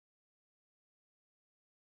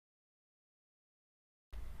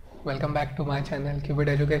Welcome back to my channel Q.48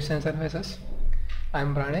 Education Services. I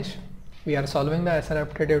am Pranesh. We are solving the IISER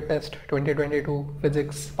Aptitude Test 2022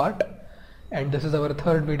 Physics part, and this is our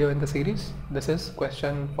third video in the series. This is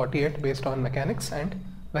question 48 based on mechanics and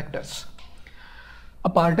vectors.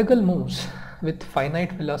 A particle moves with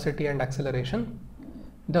finite velocity and acceleration.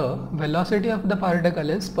 The velocity of the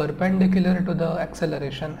particle is perpendicular to the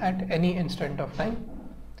acceleration at any instant of time.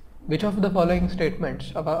 Which of the following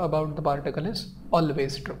statements about the particle is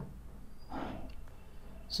always true?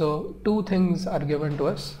 So two things are given to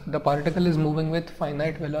us. The particle is moving with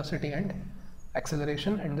finite velocity and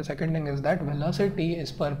acceleration, and the second thing is that velocity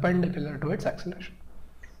is perpendicular to its acceleration.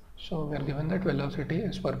 So we are given that velocity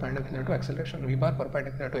is perpendicular to acceleration, v bar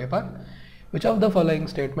perpendicular to a bar. Which of the following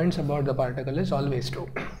statements about the particle is always true?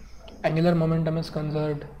 Angular momentum is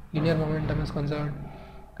conserved, linear momentum is conserved,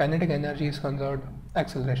 kinetic energy is conserved,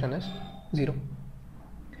 acceleration is 0.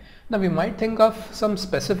 Now we might think of some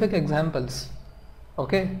specific examples,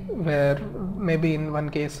 okay, where maybe in one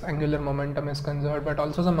case angular momentum is conserved, but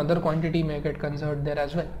also some other quantity may get conserved there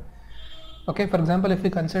as well. Okay, for example, if we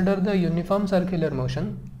consider the uniform circular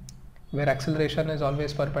motion where acceleration is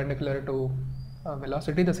always perpendicular to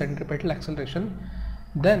velocity, the centripetal acceleration,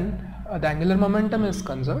 then the angular momentum is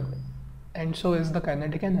conserved and so is the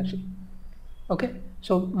kinetic energy. Okay,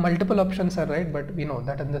 so multiple options are right, but we know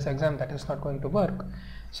that in this exam that is not going to work.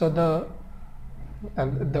 So the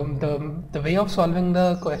way of solving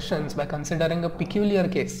the questions by considering a peculiar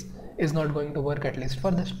case is not going to work, at least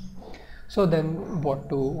for this. So then what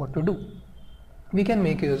to do? We can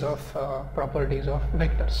make use of properties of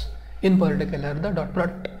vectors, in particular the dot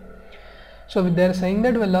product. So they are saying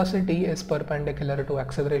that velocity is perpendicular to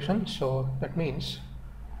acceleration, so that means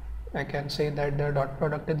I can say that the dot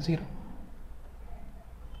product is 0.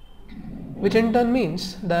 Which in turn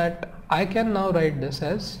means that I can now write this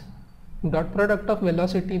as dot product of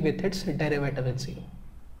velocity with its derivative is 0.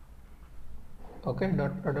 Okay,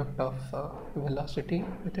 dot product of velocity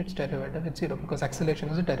with its derivative is 0, because acceleration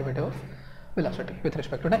is a derivative of velocity with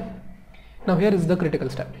respect to time. Now here is the critical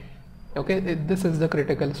step. Okay, this is the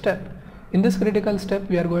critical step. In this critical step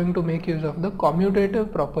we are going to make use of the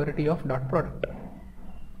commutative property of dot product.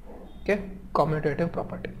 Okay, commutative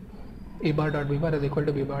property. A bar dot b bar is equal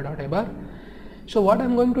to b bar dot a bar. So what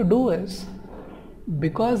I'm going to do is,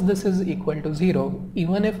 because this is equal to 0,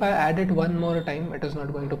 even if I add it one more time, it is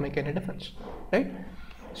not going to make any difference, right?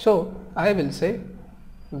 So I will say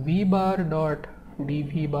v bar dot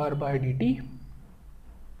dv bar by dt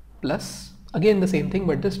plus, again the same thing,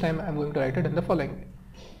 but this time I'm going to write it in the following way: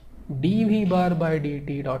 dv bar by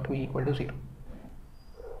dt dot v equal to 0.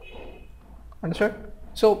 Understood?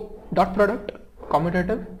 So dot product,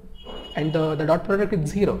 commutative, and the dot product is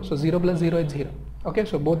 0, so 0 plus 0 is 0. Okay,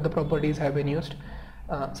 so both the properties have been used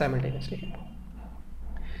simultaneously.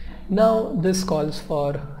 Now this calls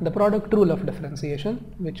for the product rule of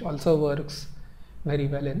differentiation, which also works very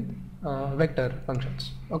well in vector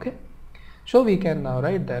functions. Okay, so we can now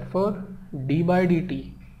write therefore d by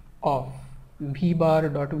dt of v bar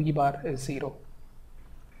dot v bar is 0.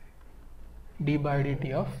 d by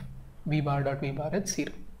dt of v bar dot v bar is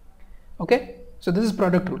 0. Okay, so this is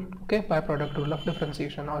product rule. Okay, by product rule of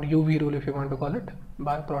differentiation, or UV rule if you want to call it,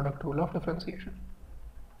 by product rule of differentiation.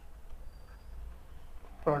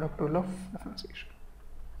 Product rule of differentiation.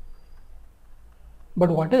 But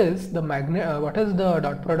what is the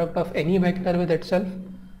dot product of any vector with itself?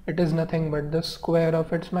 It is nothing but the square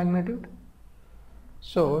of its magnitude.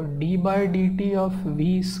 So d by dt of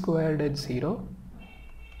v squared is 0.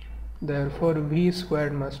 Therefore v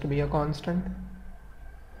squared must be a constant.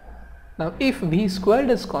 Now if v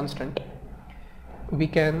squared is constant, we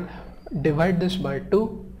can divide this by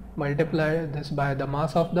 2, multiply this by the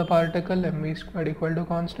mass of the particle, mv squared equal to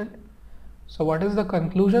constant. So what is the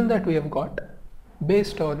conclusion that we have got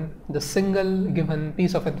based on the single given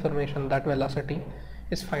piece of information, that velocity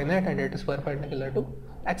is finite and it is perpendicular to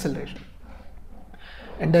acceleration?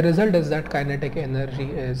 And the result is that kinetic energy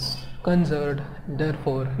is conserved,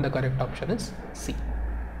 therefore the correct option is C.